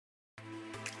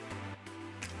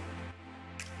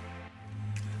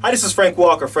Hi, this is Frank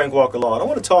Walker, Frank Walker Law, and I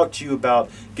want to talk to you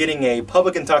about getting a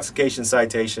public intoxication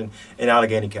citation in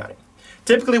Allegheny County.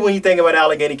 Typically, when you think about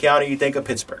Allegheny County, you think of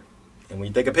Pittsburgh. And when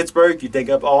you think of Pittsburgh, you think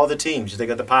of all the teams. You think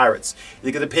of the Pirates, you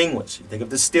think of the Penguins, you think of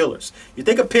the Steelers, you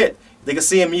think of Pitt, you think of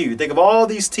CMU, you think of all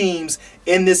these teams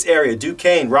in this area,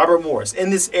 Duquesne, Robert Morris, in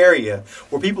this area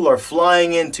where people are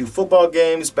flying into football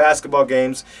games, basketball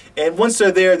games, and once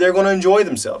they're there, they're going to enjoy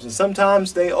themselves. And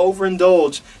sometimes they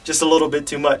overindulge just a little bit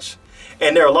too much.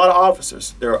 And there are a lot of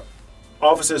officers. There are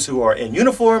officers who are in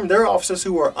uniform. There are officers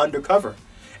who are undercover.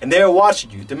 And they're watching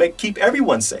you to keep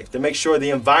everyone safe, to make sure the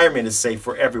environment is safe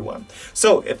for everyone.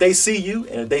 So if they see you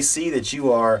and if they see that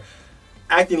you are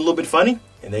acting a little bit funny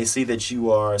and they see that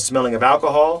you are smelling of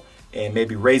alcohol and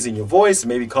maybe raising your voice,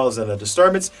 maybe causing a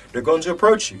disturbance, they're going to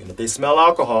approach you. And if they smell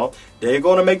alcohol, they're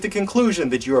going to make the conclusion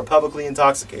that you are publicly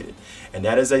intoxicated. And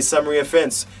that is a summary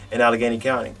offense in Allegheny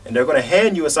County. And they're going to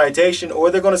hand you a citation,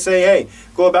 or they're going to say, hey,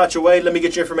 go about your way, let me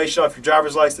get your information off your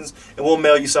driver's license, and we'll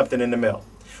mail you something in the mail.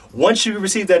 Once you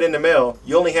receive that in the mail,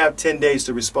 you only have 10 days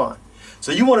to respond.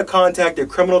 So you want to contact a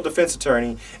criminal defense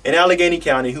attorney in Allegheny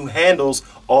County who handles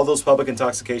all those public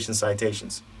intoxication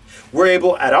citations.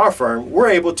 At our firm, we're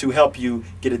able to help you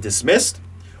get it dismissed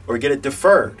or get it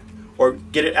deferred or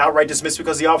get it outright dismissed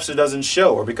because the officer doesn't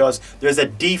show or because there's a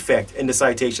defect in the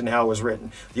citation how it was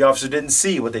written. The officer didn't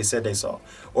see what they said they saw,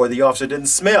 or the officer didn't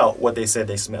smell what they said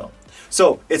they smelled.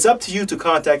 So it's up to you to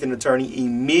contact an attorney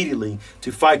immediately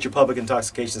to fight your public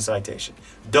intoxication citation.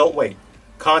 Don't wait.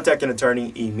 Contact an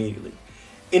attorney immediately.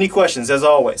 Any questions, as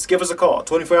always, give us a call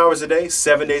 24 hours a day,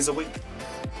 7 days a week.